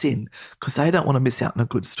jumps in because they don't want to miss out on a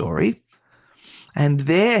good story. And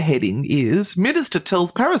their heading is, Minister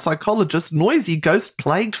Tells Parapsychologist Noisy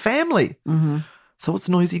Ghost-Plagued Family. So what's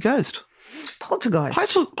noisy ghost?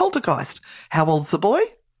 Poltergeist. Poltergeist. How old's the boy?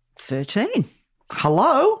 13.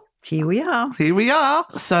 Hello? Here we are.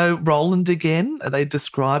 So Roland again, they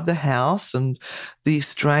describe the house and the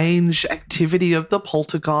strange activity of the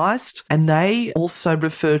poltergeist, and they also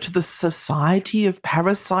refer to the Society of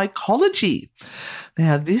Parapsychology.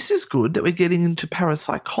 Now, this is good that we're getting into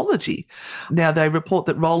parapsychology. Now, they report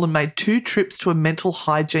that Roland made 2 trips to a mental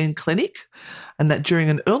hygiene clinic, and that during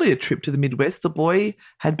an earlier trip to the Midwest, the boy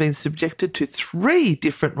had been subjected to 3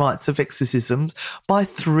 different rites of exorcisms by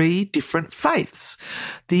 3 different faiths.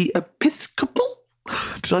 The Episcopal,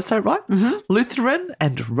 did I say it right? Lutheran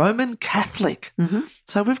and Roman Catholic.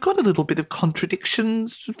 So we've got a little bit of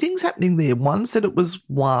contradictions, things happening there. One said it was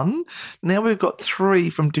 1. Now we've got 3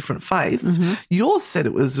 from different faiths. Yours said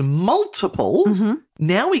it was multiple.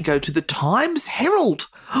 Now we go to the Times Herald.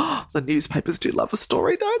 The newspapers do love a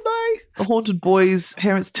story, don't they? The haunted boy's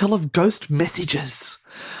parents tell of ghost messages.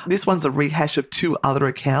 This one's a rehash of 2 other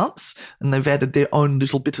accounts, and they've added their own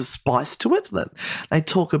little bit of spice to it. They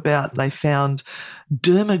talk about they found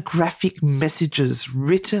dermographic messages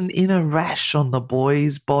written in a rash on the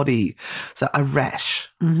boy's body. So a rash.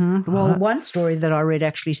 Well, one story that I read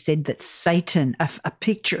actually said that Satan, a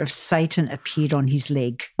picture of Satan appeared on his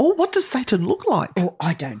leg. Oh, what does Satan look like? Oh,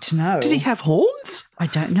 I don't know. Did he have horns? I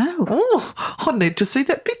don't know. Oh, I need to see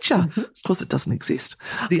that picture. Of course, it doesn't exist.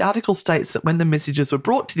 The article states that when the messages were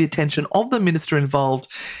brought to the attention of the minister involved,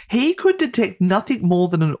 he could detect nothing more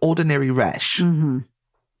than an ordinary rash.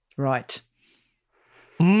 Right.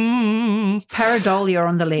 Pareidolia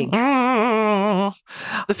on the leg.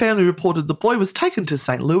 The family reported the boy was taken to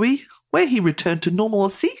St. Louis, where he returned to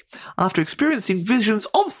normalcy after experiencing visions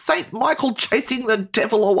of St. Michael chasing the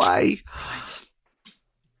devil away. Right.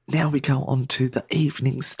 Now we go on to the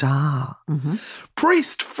Evening Star.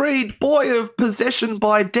 Priest freed boy of possession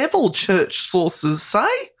by devil, church sources say.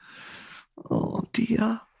 Oh,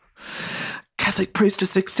 dear. Catholic priest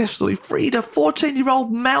has successfully freed a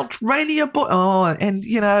 14-year-old Mount Rainier boy. Oh, and,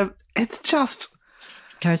 it's just...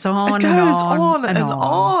 Goes on it goes on.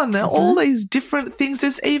 Mm-hmm. All these different things.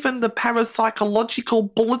 There's even the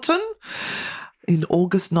Parapsychological Bulletin in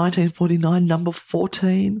August 1949, number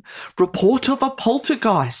 14. Report of a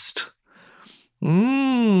poltergeist.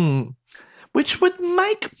 Which would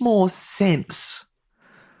make more sense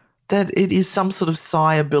that it is some sort of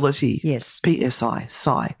psi ability. Yes. PSI,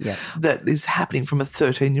 psi, Yeah. that is happening from a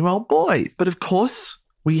 13-year-old boy. But of course,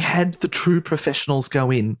 we had the true professionals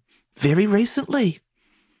go in very recently.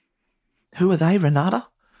 Who are they, Renata?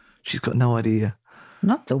 She's got no idea.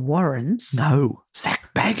 Not the Warrens. No,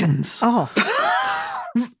 Zach Baggins. Oh.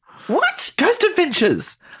 What? Ghost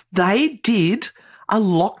Adventures. They did a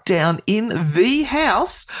lockdown in the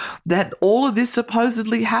house that all of this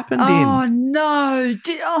supposedly happened Oh, in. no.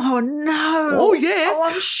 Oh, no. Oh, yeah. Oh,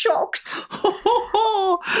 I'm shocked.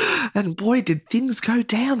 And boy, did things go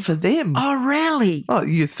down for them. Oh, really? Oh,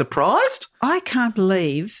 you surprised? I can't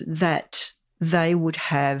believe that they would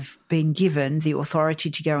have been given the authority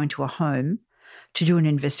to go into a home to do an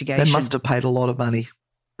investigation. They must have paid a lot of money.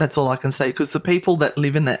 That's all I can say, because the people that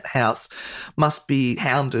live in that house must be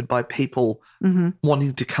hounded by people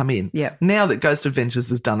wanting to come in. Yeah. Now that Ghost Adventures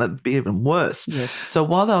has done it, it'd be even worse. Yes. So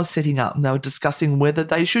while they were setting up and they were discussing whether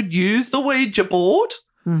they should use the Ouija board,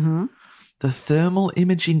 the thermal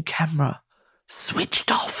imaging camera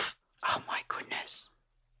switched off. Oh, my goodness.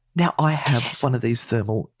 Now, I have one of these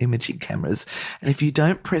thermal imaging cameras, and if you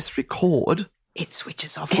don't press record, It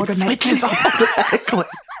switches off it automatically. switches off automatically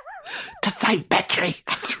to save battery.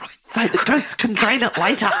 That's right. So the ghosts can drain it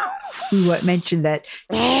later. We won't mention that.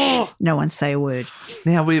 No one say a word.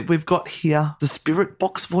 Now, we've got here the spirit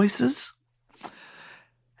box voices. It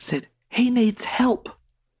said, he needs help.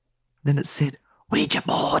 Then it said, Ouija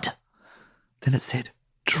board. Then it said,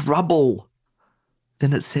 trouble.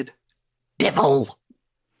 Then it said, devil.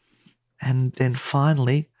 And then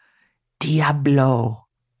finally, Diablo.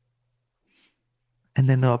 And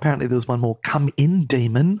then apparently there was one more, come in,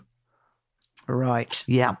 demon. Right.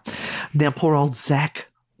 Yeah. Now, poor old Zach,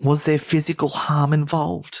 was there physical harm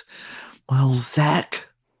involved? Well, Zach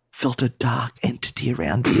felt a dark entity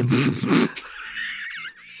around him.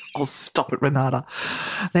 Oh, stop it, Renata.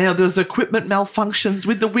 Now, there's equipment malfunctions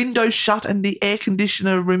with the window shut and the air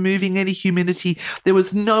conditioner removing any humidity. There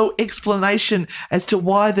was no explanation as to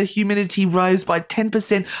why the humidity rose by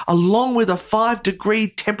 10% along with a 5-degree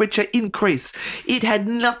temperature increase. It had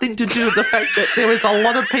nothing to do with the fact that there was a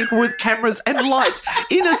lot of people with cameras and lights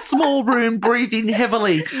in a small room breathing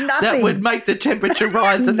heavily. Nothing. That would make the temperature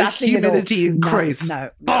rise and the Nothing at all. humidity increase. No.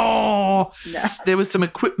 Oh, No. there was some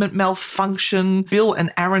equipment malfunction. Bill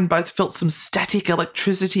and Aaron both felt some static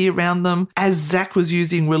electricity around them. As Zach was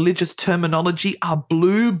using religious terminology, a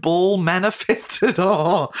blue ball manifested.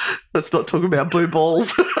 Oh, let's not talk about blue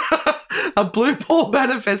balls. A blue ball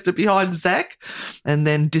manifested behind Zach and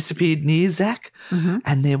then disappeared near Zach.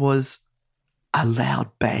 And there was a loud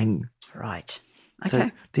bang. Right. So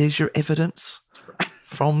Okay. there's your evidence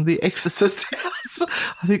from the Exorcist house.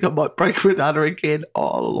 I think I might break Renata again.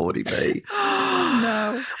 Oh, Lordy me.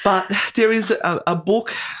 No. But there is a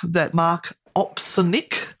book that Mark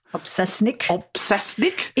Opsasnick.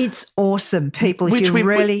 It's awesome, people. If Which you we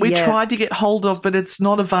really, tried to get hold of, but it's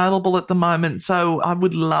not available at the moment. So I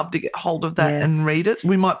would love to get hold of that and read it.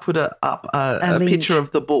 We might put up a link. picture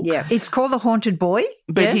of the book. Yeah, it's called The Haunted Boy.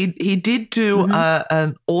 But he did do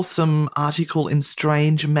an awesome article in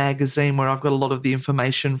Strange magazine where I've got a lot of the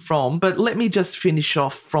information from. But let me just finish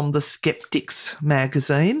off from the Skeptics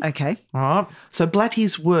magazine. Okay. All right. So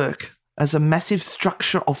Blatty's work as a massive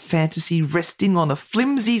structure of fantasy resting on a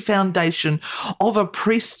flimsy foundation of a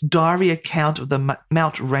priest's diary account of the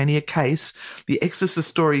Mount Rainier case, the Exorcist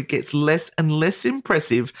story gets less and less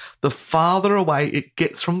impressive the farther away it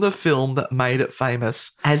gets from the film that made it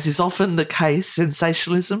famous. As is often the case,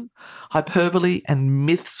 sensationalism, hyperbole and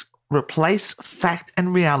myths replace fact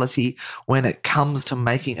and reality when it comes to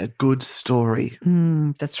making a good story.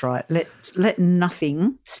 That's right. Let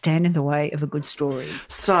nothing stand in the way of a good story.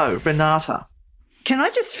 So, Renata. Can I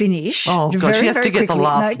just finish? Oh, God, she has to get the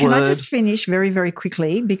last word. Can I just finish very, very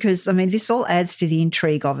quickly? Because, I mean, this all adds to the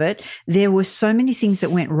intrigue of it. There were so many things that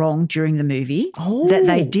went wrong during the movie that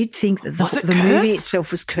they did think that the movie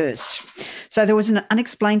itself was cursed. So there was an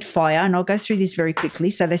unexplained fire, and I'll go through this very quickly.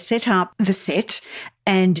 So they set up the set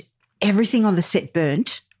and everything on the set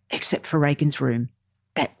burnt except for Reagan's room.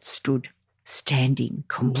 That stood standing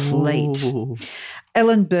complete. Ooh.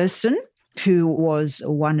 Ellen Burstyn, who was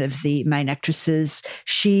one of the main actresses,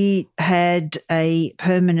 she had a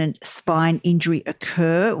permanent spine injury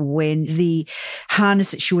occur when the harness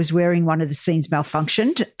that she was wearing, one of the scenes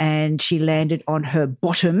malfunctioned, and she landed on her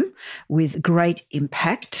bottom with great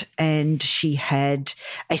impact, and she had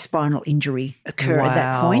a spinal injury occur at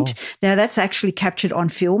that Wow. point. Now, that's actually captured on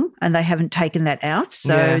film and they haven't taken that out.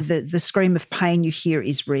 So the scream of pain you hear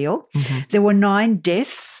is real. There were 9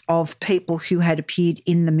 deaths of people who had appeared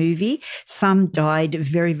in the movie. Some died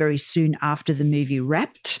very, very soon after the movie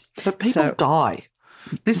wrapped. But people die.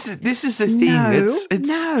 This is the thing.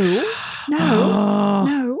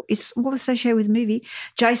 No. It's all associated with the movie.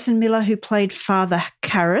 Jason Miller, who played Father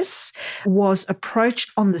Karras, was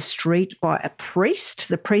approached on the street by a priest.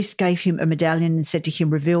 The priest gave him a medallion and said to him,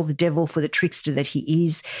 "Reveal the devil for the trickster that he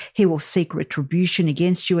is. He will seek retribution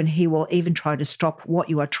against you and he will even try to stop what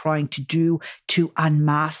you are trying to do to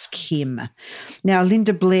unmask him." Now,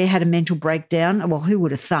 Linda Blair had a mental breakdown. Well, who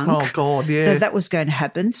would have thunk Oh, God, yeah. that was going to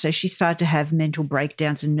happen? So she started to have mental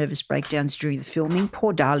breakdowns and nervous breakdowns during the filming.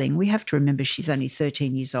 Poor darling. We have to remember she's only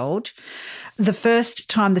 13 years old. The first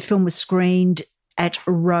time the film was screened at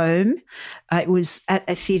Rome, it was at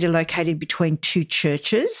a theatre located between 2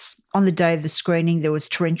 churches. On the day of the screening, there was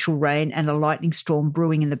torrential rain and a lightning storm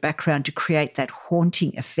brewing in the background to create that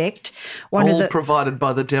haunting effect. Provided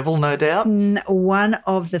by the devil, no doubt. One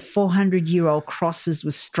of the 400-year-old crosses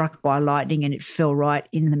was struck by lightning and it fell right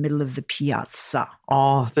in the middle of the piazza.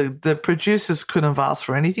 Oh, the producers couldn't have asked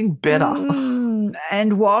for anything better.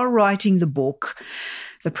 And while writing the book,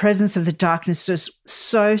 the presence of the darkness was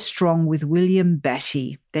so strong with William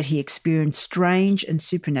Batty that he experienced strange and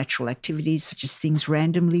supernatural activities, such as things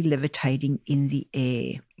randomly levitating in the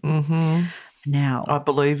air. Now, I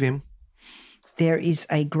believe him. there is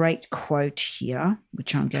a great quote here,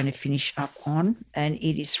 which I'm going to finish up on, and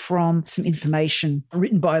it is from some information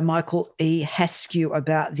written by Michael E. Haskew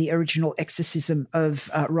about the original Exorcism of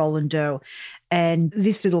Roland Doe. And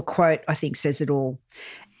this little quote, I think, says it all.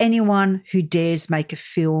 "Anyone who dares make a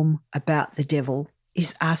film about the devil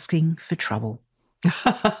is asking for trouble."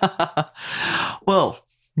 Well,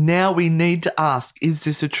 now we need to ask, is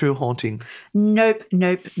this a true haunting? Nope.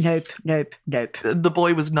 The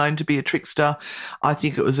boy was known to be a trickster. I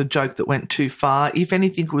think it was a joke that went too far. If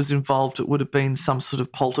anything was involved, it would have been some sort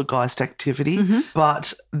of poltergeist activity.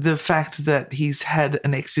 But the fact that he's had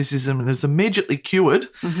an exorcism and is immediately cured,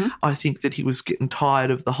 I think that he was getting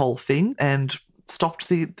tired of the whole thing and stopped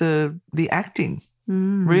the acting,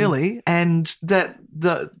 really. And that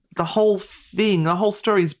the whole thing, the whole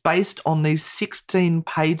story is based on these 16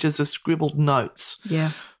 pages of scribbled notes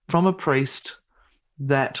from a priest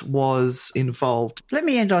that was involved. Let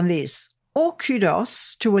me end on this. All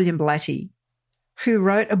kudos to William Blatty, who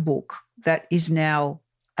wrote a book that is now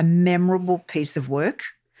a memorable piece of work,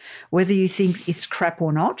 whether you think it's crap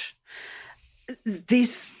or not.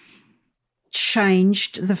 This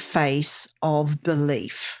changed the face of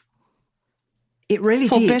belief. It really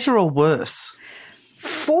did. For better or worse?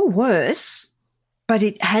 For worse, but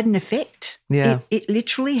it had an effect. Yeah. It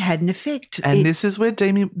literally had an effect. And this is where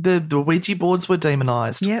the Ouija boards were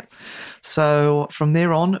demonised. Yep. So from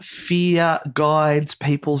there on, fear guides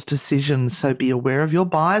people's decisions. So be aware of your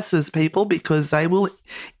biases, people, because they will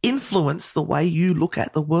influence the way you look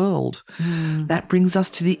at the world. That brings us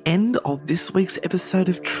to the end of this week's episode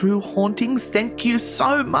of True Hauntings. Thank you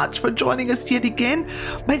so much for joining us yet again.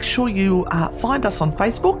 Make sure you find us on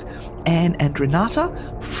Facebook, Anne and Renata,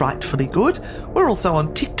 Frightfully Good. We're also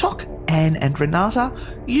on TikTok, Anne and Renata,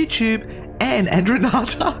 YouTube, Anne and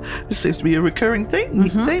Renata. This seems to be a recurring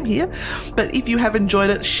theme here. But if you have enjoyed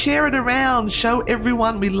it, share it around. Show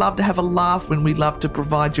everyone. We love to have a laugh when we love to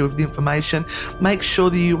provide you with the information. Make sure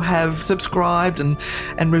that you have subscribed and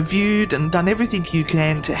reviewed and done everything you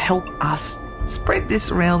can to help us spread this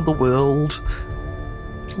around the world.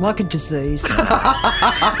 Like a disease.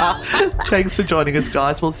 Thanks for joining us,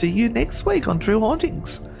 guys. We'll see you next week on True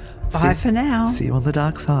Hauntings. Bye for now. See you on the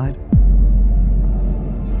dark side.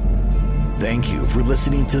 Thank you for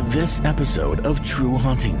listening to this episode of True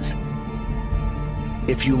Hauntings.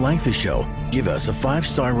 If you like the show, give us a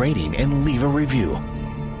 5-star rating and leave a review.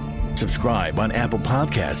 Subscribe on Apple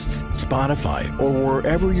Podcasts, Spotify, or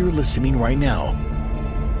wherever you're listening right now.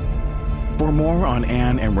 For more on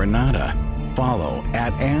Anne and Renata, follow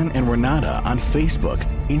at Anne and Renata on Facebook,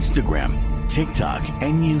 Instagram, TikTok,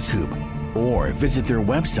 and YouTube, or visit their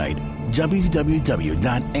website,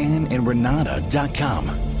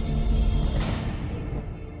 www.anneandrenata.com.